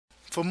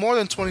For more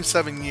than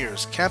 27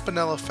 years,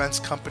 Campanella Fence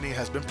Co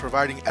has been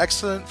providing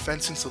excellent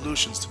fencing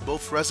solutions to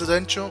both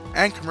residential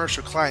and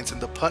commercial clients in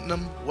the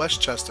Putnam,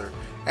 Westchester,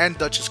 and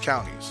Dutchess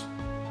counties.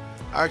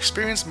 Our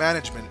experienced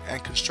management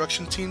and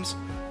construction teams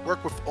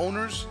work with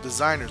owners,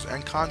 designers,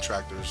 and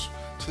contractors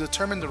to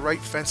determine the right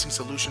fencing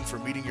solution for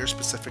meeting your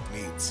specific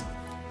needs.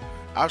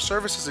 Our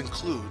services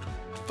include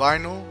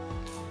vinyl,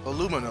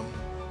 aluminum,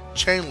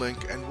 chain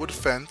link and wood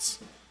fence,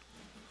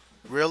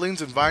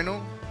 railings in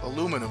vinyl,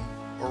 aluminum,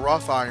 or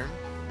wrought iron,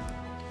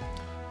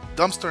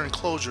 dumpster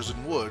enclosures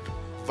in wood,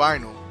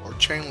 vinyl, or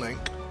chain link,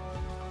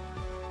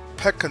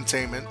 pet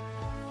containment,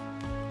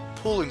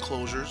 pool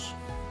enclosures,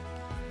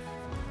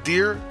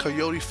 deer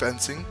coyote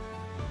fencing,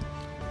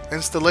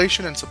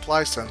 installation and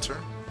supply center,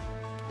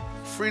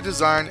 free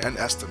design and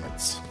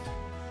estimates.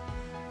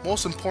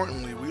 Most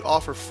importantly, we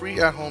offer free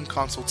at-home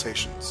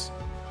consultations.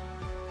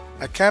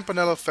 At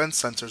Campanella Fence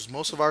Centers,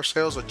 most of our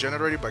sales are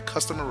generated by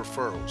customer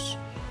referrals.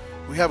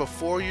 We have a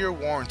 4-year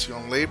warranty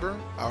on labor,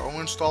 our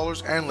own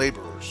installers, and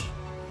laborers.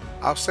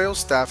 Our sales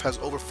staff has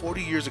over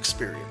 40 years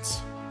experience.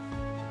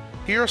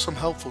 Here are some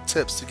helpful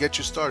tips to get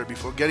you started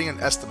before getting an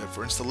estimate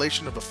for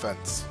installation of a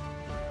fence.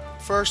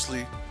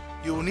 Firstly,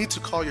 you will need to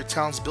call your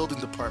town's building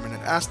department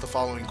and ask the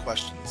following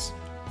questions.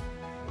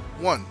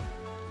 1.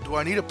 Do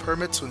I need a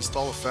permit to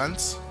install a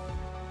fence?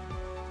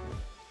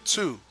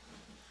 2.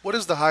 What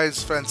is the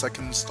highest fence I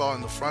can install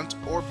in the front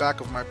or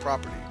back of my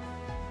property?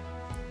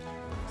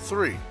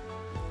 3.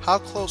 How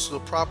close to the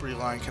property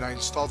line can I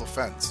install the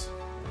fence?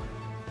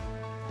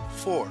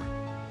 4.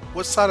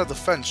 What side of the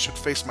fence should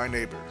face my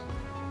neighbor?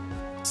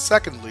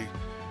 Secondly,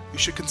 you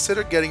should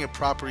consider getting a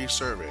property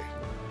survey.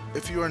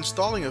 If you are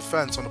installing a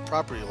fence on the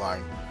property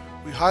line,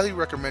 we highly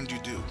recommend you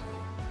do.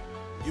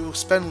 You will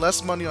spend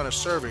less money on a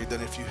survey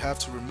than if you have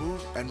to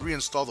remove and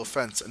reinstall the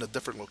fence in a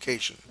different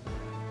location.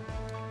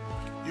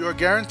 You are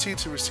guaranteed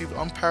to receive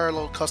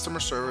unparalleled customer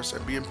service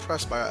and be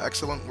impressed by our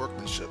excellent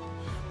workmanship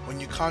when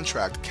you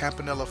contract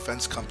Campanella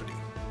Fence Co.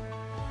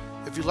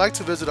 If you'd like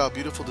to visit our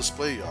beautiful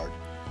display yard,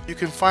 you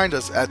can find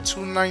us at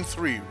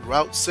 293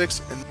 Route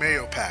 6 in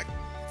Mayopac.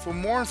 For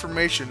more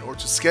information or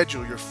to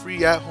schedule your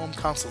free at-home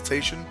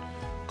consultation,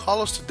 call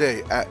us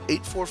today at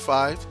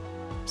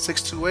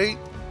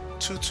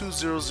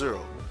 845-628-2200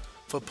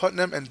 for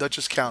Putnam and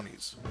Dutchess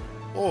counties,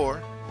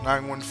 or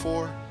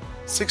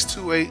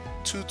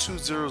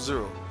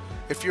 914-628-2200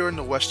 if you're in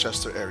the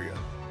Westchester area.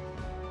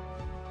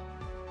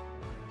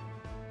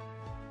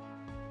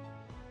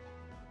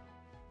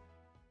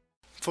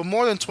 For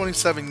more than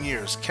 27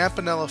 years,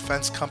 Campanella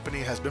Fence Co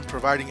has been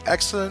providing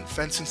excellent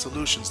fencing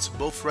solutions to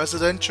both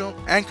residential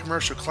and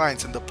commercial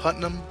clients in the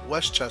Putnam,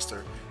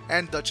 Westchester,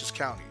 and Dutchess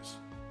counties.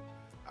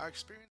 Our experience